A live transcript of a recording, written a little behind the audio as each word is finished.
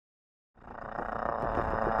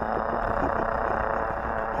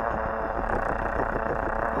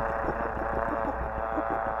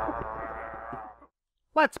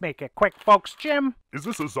Let's make it quick, folks. Jim? Is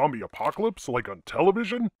this a zombie apocalypse like on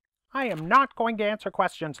television? I am not going to answer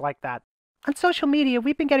questions like that. On social media,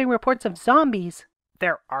 we've been getting reports of zombies.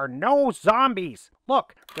 There are no zombies.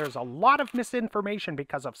 Look, there's a lot of misinformation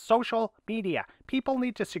because of social media. People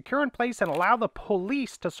need to secure in place and allow the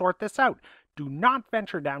police to sort this out. Do not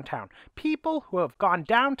venture downtown. People who have gone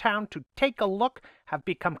downtown to take a look have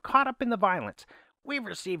become caught up in the violence. We've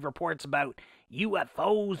received reports about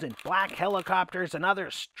UFOs and black helicopters and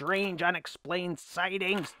other strange unexplained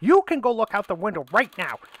sightings. You can go look out the window right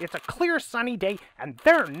now. It's a clear sunny day and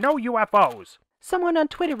there are no UFOs. Someone on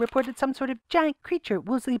Twitter reported some sort of giant creature at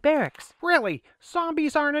Woolsey Barracks. Really?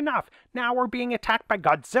 Zombies aren't enough. Now we're being attacked by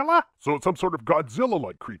Godzilla? So it's some sort of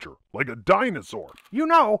Godzilla-like creature, like a dinosaur. You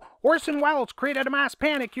know, Orson Welles created a mass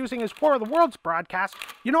panic using his War of the Worlds broadcast.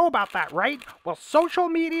 You know about that, right? Well, social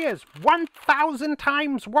media is 1,000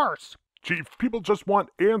 times worse. Chief, people just want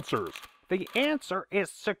answers. The answer is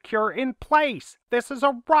secure in place. This is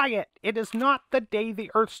a riot. It is not the day the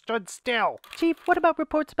earth stood still. Chief, what about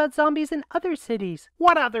reports about zombies in other cities?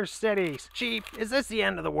 What other cities? Chief, is this the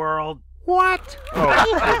end of the world? What? Come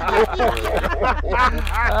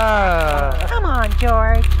on,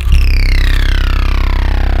 George.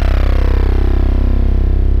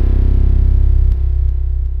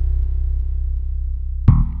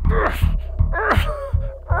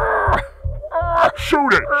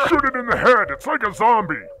 Shoot it! Shoot it in the head! It's like a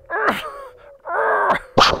zombie!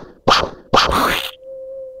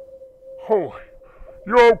 Oh,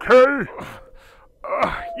 you okay?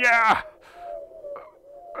 Yeah.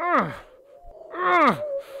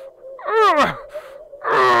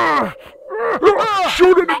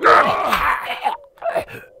 Shoot it again!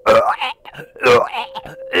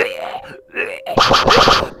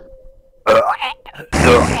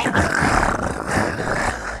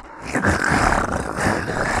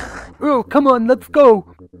 Earl, come on, let's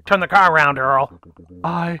go. Turn the car around, Earl.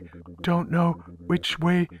 I don't know which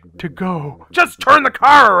way to go. Just turn the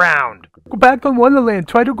car around. Go back on Wonderland.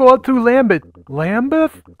 Try to go out through Lambeth.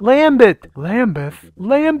 Lambeth? Lambeth. Lambeth.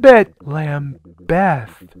 Lambeth.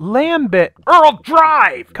 Lambeth. Lambeth. Earl,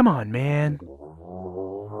 drive! Come on, man.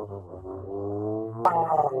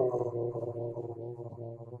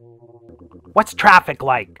 What's traffic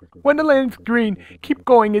like? Wonderland's green. Keep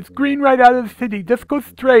going. It's green right out of the city. Just go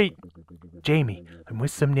straight. Jamie, I'm with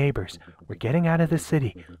some neighbors. We're getting out of the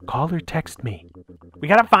city. Call or text me. We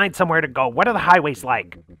gotta find somewhere to go. What are the highways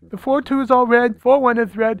like? The 4-2 is all red. 4-1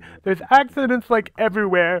 is red. There's accidents like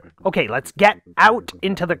everywhere. Okay, let's get out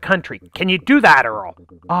into the country. Can you do that, Earl?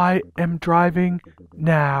 I am driving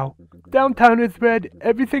now. Downtown is red.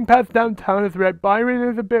 Everything past downtown is red. Byron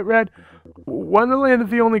is a bit red. Wonderland is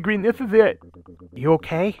the only green. This is it. You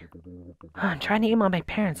okay? I'm trying to email my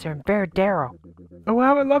parents. They're in Veradero. Oh,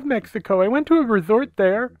 wow, I love Mexico. I went to a resort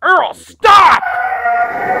there. Earl, stop!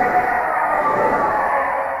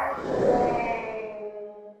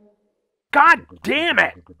 God damn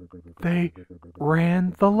it! They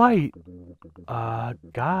ran the light.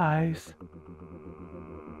 Guys.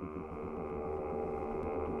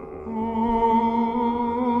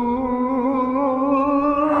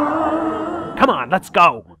 Come on, let's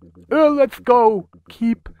go. Earl, let's go.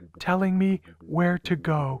 Keep telling me where to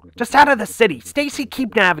go. Just out of the city. Stacey,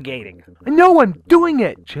 keep navigating. I know I'm doing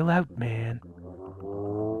it. Chill out, man.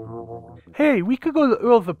 Hey, we could go to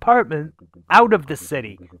Earl's apartment. Out of the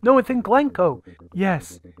city. No, it's in Glencoe.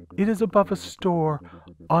 Yes, it is above a store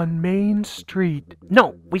on Main Street.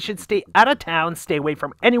 No, we should stay out of town, stay away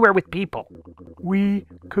from anywhere with people. We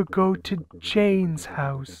could go to Jane's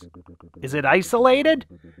house. Is it isolated?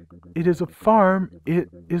 It is a farm. It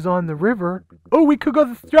is on the river. Oh, we could go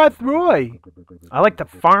to Strathroy. I like the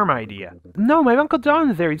farm idea. No, my Uncle John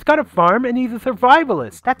is there. He's got a farm and he's a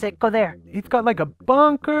survivalist. That's it. Go there. He's got like a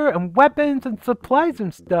bunker and weapons and supplies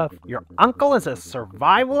and stuff. Your uncle is a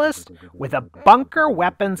survivalist with a bunker,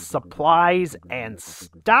 weapons, supplies, and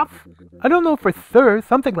stuff? I don't know for sure.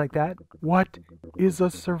 Something like that. What is a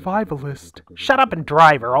survivalist? Shut up and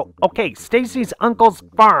drive, Earl. Okay, Stacey's uncle's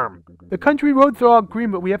farm. The country roads are all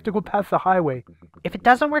green, but we have to go past the highway. If it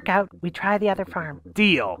doesn't work out, we try the other farm.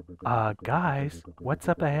 Deal. Guys, what's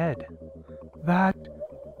up ahead? That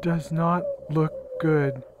does not look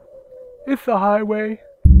good. It's the highway.